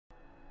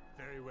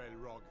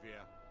well,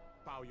 Rogvir.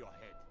 Bow your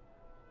head.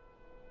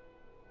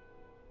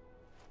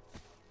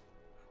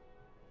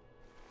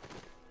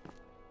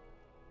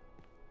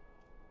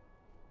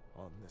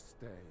 On this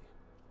day,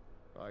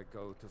 I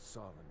go to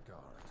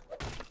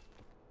Sovngarde.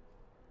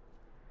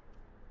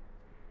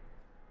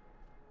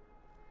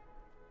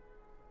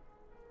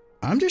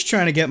 I'm just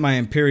trying to get my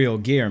Imperial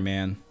gear,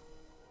 man.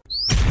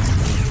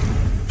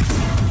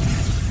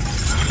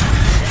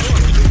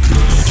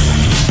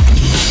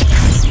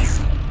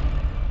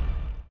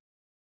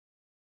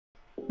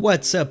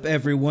 What's up,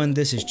 everyone?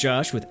 This is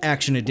Josh with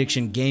Action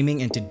Addiction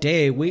Gaming, and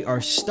today we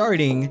are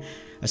starting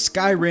a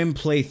Skyrim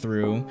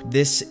playthrough.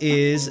 This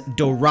is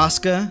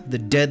RASKA the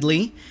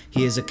Deadly.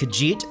 He is a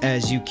Khajiit,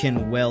 as you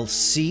can well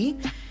see.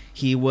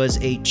 He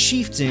was a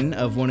chieftain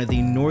of one of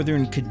the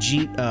northern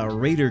Khajiit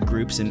raider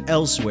groups in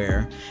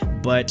Elsewhere,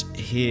 but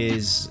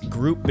his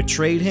group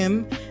betrayed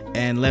him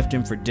and left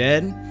him for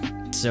dead.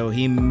 So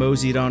he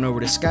moseyed on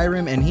over to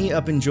Skyrim, and he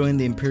up and joined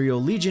the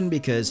Imperial Legion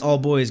because all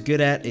boy is good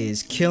at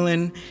is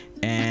killing,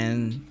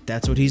 and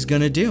that's what he's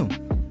gonna do.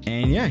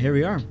 And yeah, here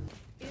we are.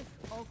 If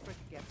Ulfric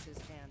gets his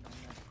hand on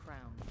that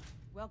crown,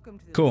 welcome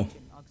to the Cool.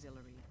 Legion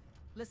Auxiliary.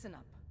 Listen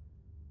up.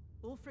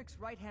 Ulfric's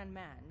right-hand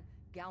man,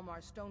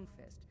 Galmar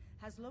Stonefist,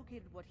 has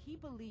located what he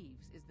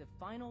believes is the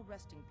final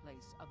resting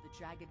place of the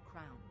Jagged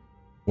Crown.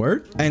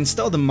 Word? I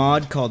installed a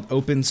mod called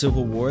Open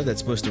Civil War that's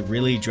supposed to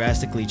really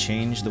drastically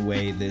change the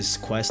way this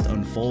quest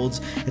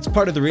unfolds. It's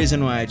part of the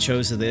reason why I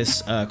chose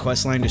this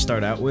quest line to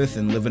start out with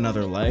and live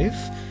another life.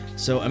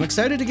 So I'm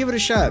excited to give it a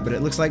shot, but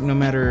it looks like no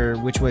matter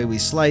which way we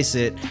slice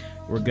it,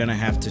 we're gonna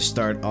have to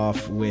start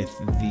off with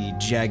the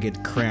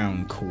Jagged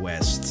Crown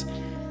quest.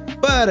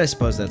 But I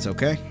suppose that's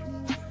okay.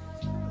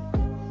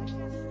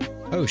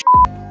 Oh,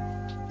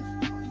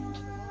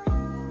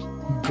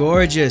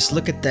 gorgeous,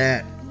 look at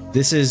that.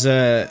 This is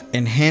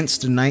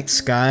enhanced night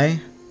sky.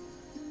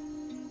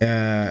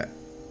 Man,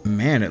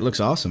 it looks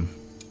awesome.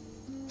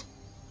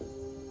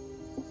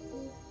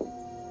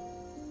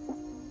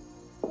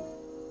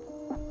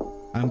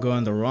 I'm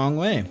going the wrong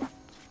way.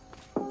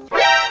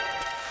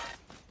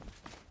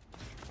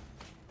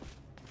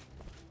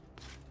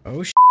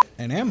 Oh shit,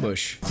 an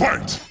ambush.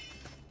 Fight!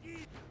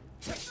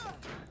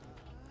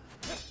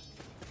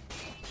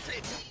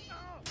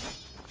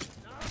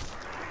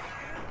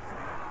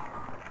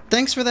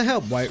 Thanks for the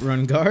help,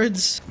 Whiterun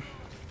guards.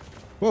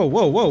 Whoa,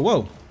 whoa, whoa,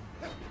 whoa.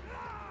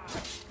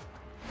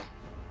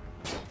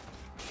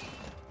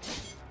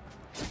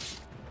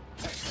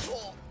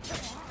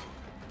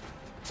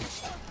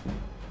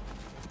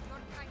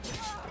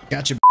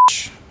 Gotcha,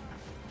 bitch.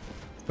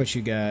 What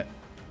you got?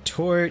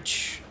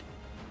 Torch.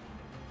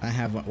 I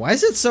have one. Why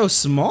is it so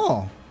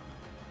small?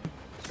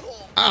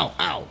 Ow,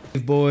 ow.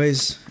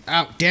 Boys.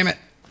 Ow, damn it.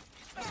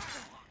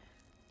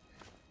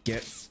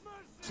 Get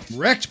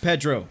wrecked,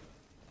 Pedro.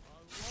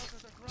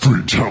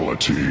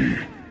 Fatality.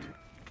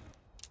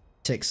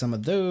 Take some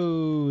of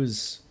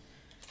those,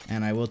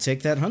 and I will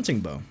take that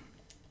hunting bow.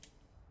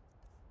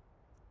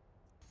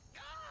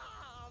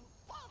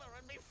 Father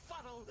and me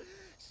fuddle,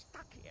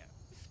 stuck here,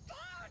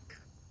 stuck.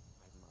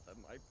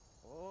 My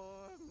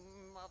poor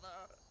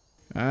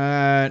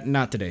mother.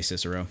 Not today,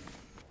 Cicero.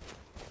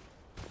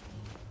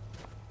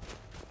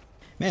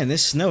 Man,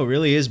 this snow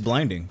really is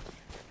blinding.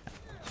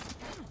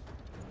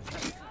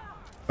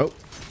 Oh.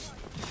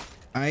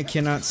 I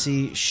cannot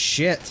see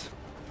shit.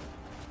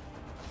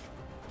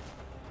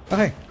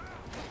 Okay.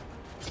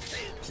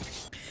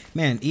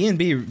 Man,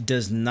 E&B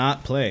does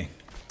not play.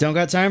 Don't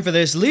got time for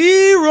this.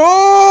 Leroy!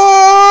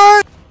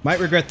 Might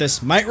regret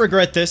this. Might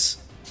regret this.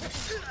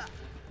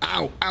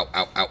 Ow, ow,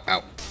 ow, ow,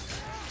 ow.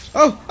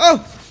 Oh,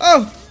 oh,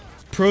 oh!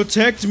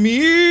 Protect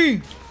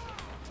me!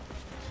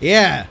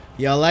 Yeah,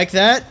 y'all like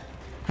that?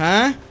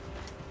 Huh?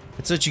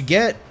 That's what you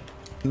get.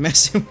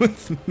 Messing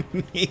with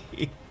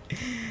me.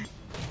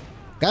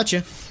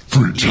 Gotcha.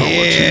 Fatality.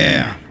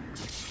 Yeah.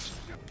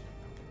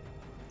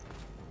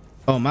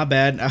 Oh, my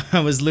bad. I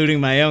was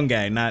looting my own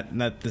guy, not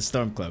the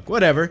Stormcloak.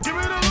 Whatever.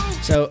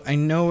 So I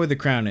know where the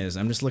crown is.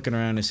 I'm just looking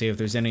around to see if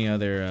there's any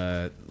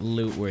other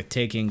loot worth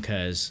taking,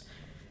 cause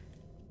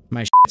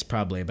my shit's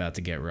probably about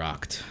to get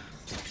rocked.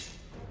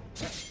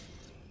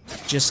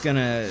 Just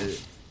gonna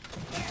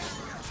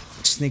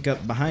sneak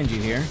up behind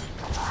you here.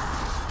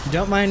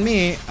 Don't mind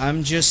me.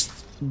 I'm just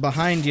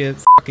behind you,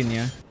 fucking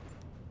you.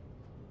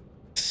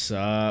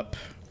 Sup?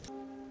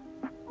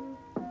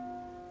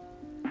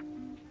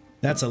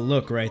 That's a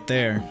look right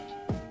there.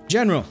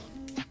 General!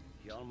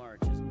 Your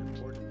march is an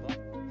important part.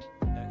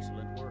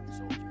 Excellent work,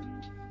 soldier.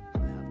 I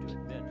have to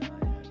admit, I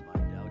had my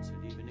doubts it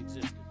even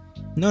existed.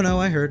 No,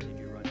 I heard. Did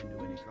you run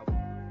into any trouble?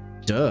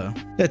 Duh.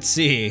 Let's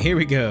see, here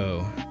we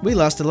go. We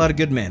lost a lot of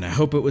good men. I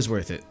hope it was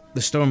worth it.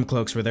 The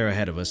Stormcloaks were there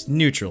ahead of us.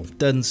 Neutral.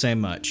 Doesn't say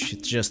much.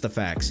 It's just the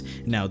facts.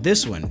 Now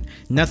this one,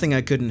 nothing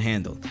I couldn't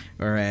handle.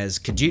 Or as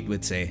Khajiit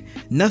would say,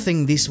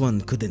 nothing this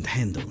one couldn't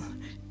handle.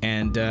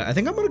 And I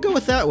think I'm gonna go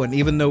with that one,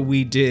 even though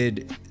we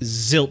did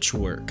zilch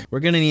work. We're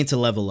gonna need to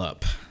level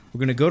up. We're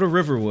gonna go to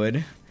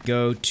Riverwood,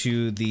 go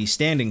to the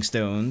Standing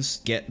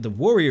Stones, get the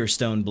Warrior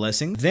Stone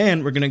blessing.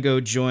 Then we're gonna go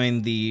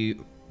join the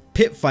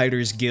Pit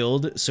Fighters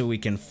Guild so we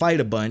can fight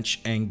a bunch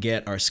and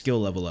get our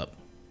skill level up.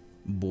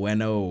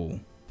 Bueno.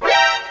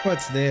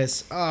 What's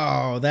this?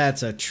 Oh,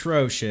 that's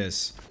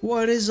atrocious.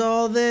 What is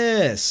all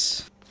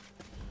this?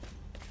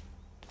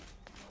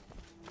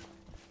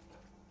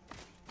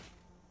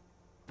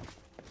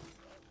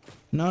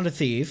 Not a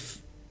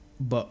thief,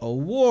 but a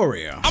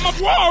warrior. I'm a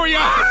warrior!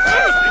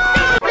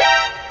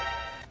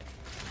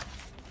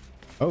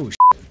 Oh, shit.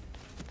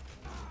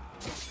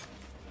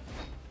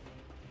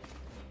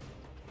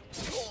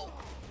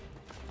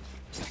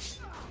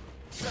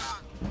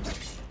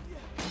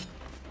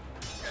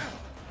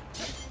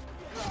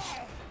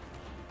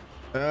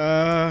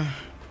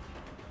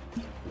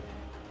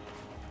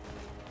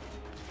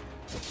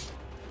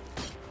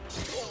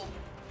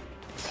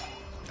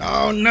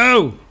 Oh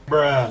no!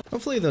 Bruh.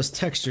 Hopefully those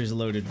textures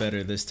loaded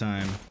better this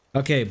time.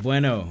 Okay,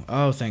 bueno.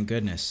 Oh, thank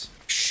goodness.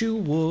 Shoe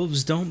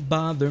wolves don't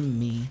bother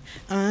me.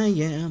 I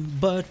am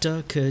but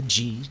a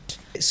Khajiit.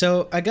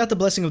 So I got the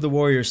Blessing of the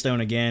Warrior Stone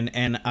again,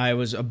 and I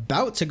was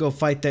about to go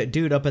fight that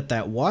dude up at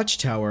that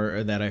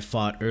watchtower that I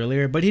fought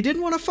earlier, but he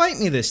didn't want to fight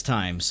me this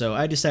time, so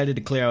I decided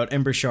to clear out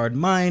Ember Shard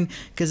Mine,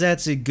 because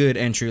that's a good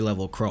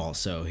entry-level crawl,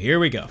 so here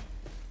we go.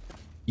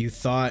 You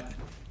thought,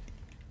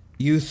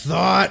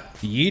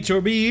 eat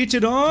or be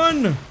eaten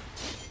on?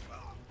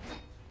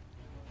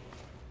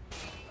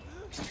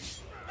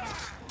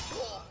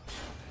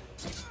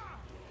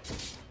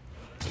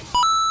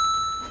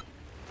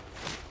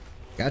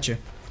 Gotcha.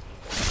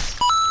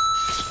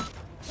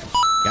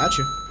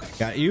 Gotcha.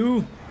 Got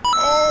you.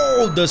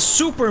 Oh, the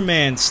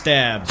Superman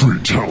stab.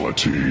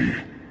 Fatality.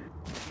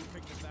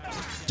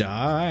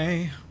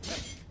 Die.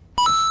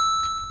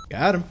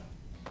 Got him.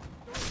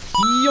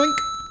 Yoink.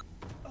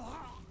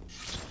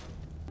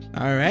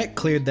 Alright,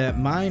 cleared that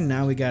mine.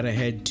 Now we gotta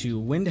head to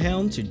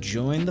Windhelm to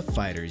join the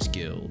Fighters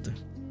Guild.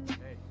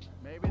 Hey,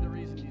 maybe the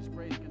reason these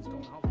Grayskins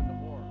don't help in the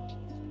war is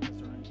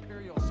because they're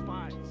Imperial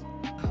spies.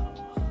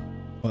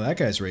 Well, that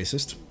guy's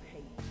racist.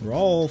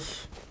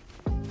 Rolf.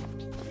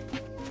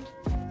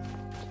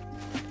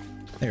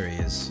 There he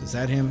is. Is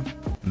that him?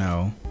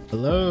 No.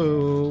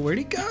 Hello? Where'd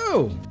he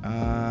go?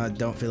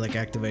 Don't feel like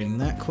activating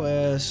that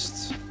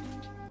quest.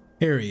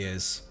 Here he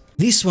is.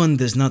 This one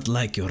does not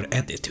like your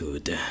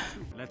attitude.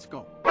 Let's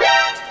go.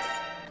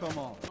 Come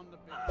on.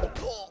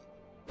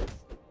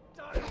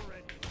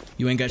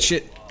 You ain't got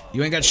shit.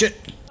 You ain't got shit.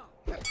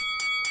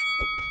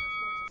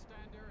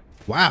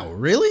 Wow,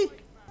 really?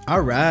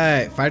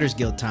 Alright, Fighters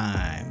Guild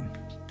time.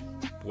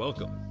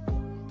 Welcome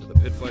to the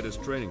Pit Fighters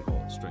Training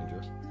Hall,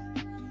 stranger.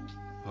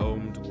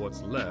 Home to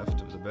what's left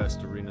of the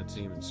best arena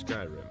team in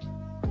Skyrim.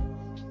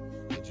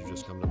 Did you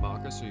just come to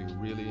mock us, or are you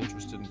really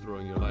interested in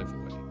throwing your life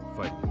away,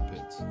 fighting in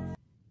pits?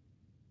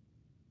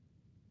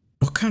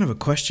 What kind of a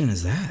question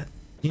is that?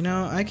 You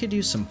know, I could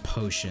use some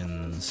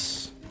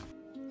potions.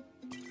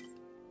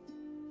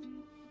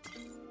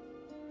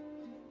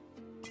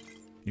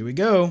 Here we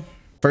go.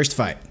 First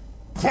fight.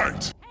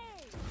 Fight!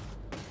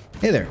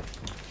 Hey there.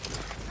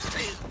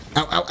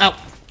 Ow, ow, ow.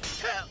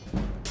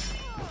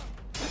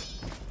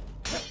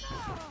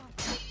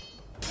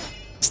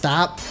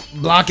 Stop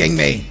blocking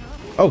me.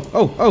 Oh,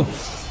 oh,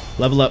 oh.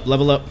 Level up,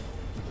 level up.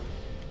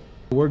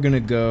 We're gonna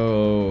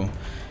go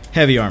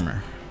heavy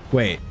armor.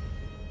 Wait.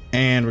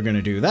 And we're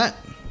gonna do that.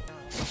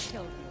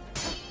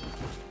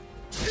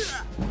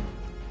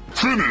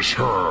 Finish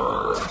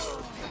her!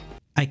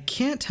 I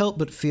can't help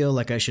but feel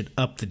like I should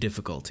up the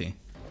difficulty.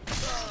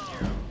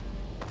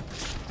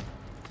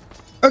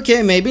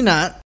 Okay, maybe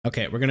not.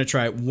 Okay, we're gonna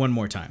try it one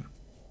more time.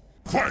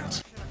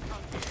 Fight!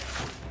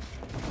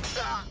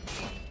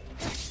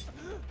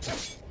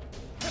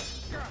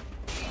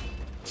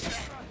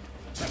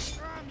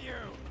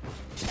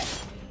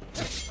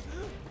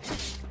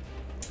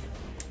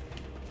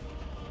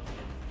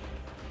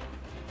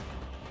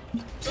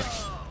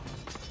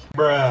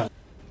 Bruh.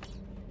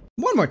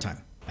 One more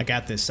time. I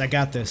got this. I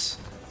got this.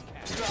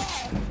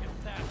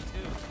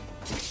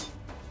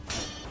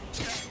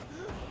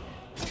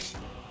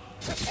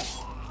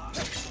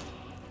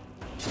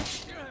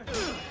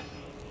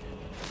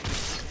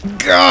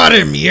 Got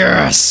him,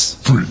 yes!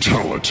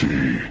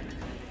 Fatality.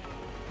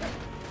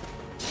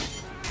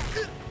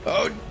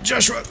 Oh,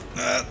 Joshua.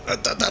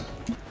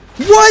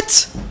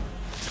 What?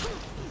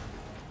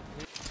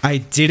 I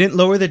didn't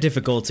lower the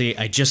difficulty.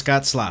 I just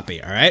got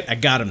sloppy, all right? I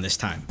got him this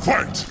time.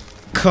 Fight!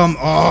 Come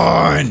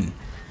on!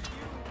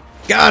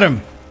 Got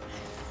him!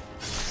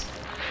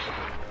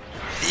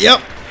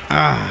 Yep.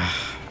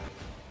 Ah.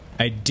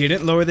 I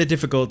didn't lower the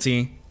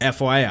difficulty,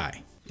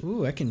 FYI.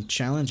 Ooh, I can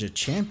challenge a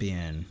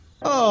champion.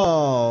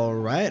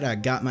 Alright, I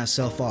got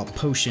myself all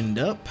potioned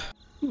up.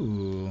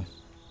 Ooh.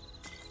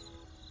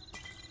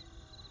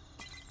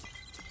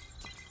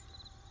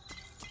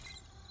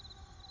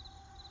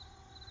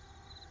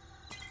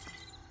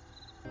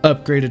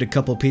 Upgraded a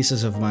couple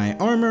pieces of my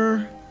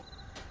armor.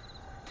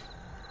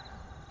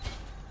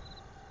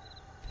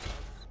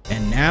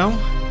 And now,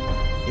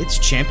 it's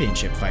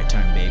championship fight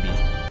time, baby.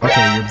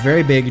 Okay, you're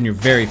very big and you're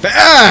very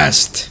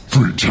fast!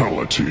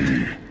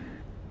 Fatality.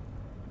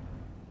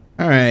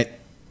 Alright.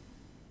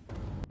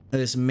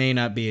 This may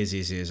not be as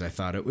easy as I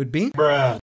thought it would be.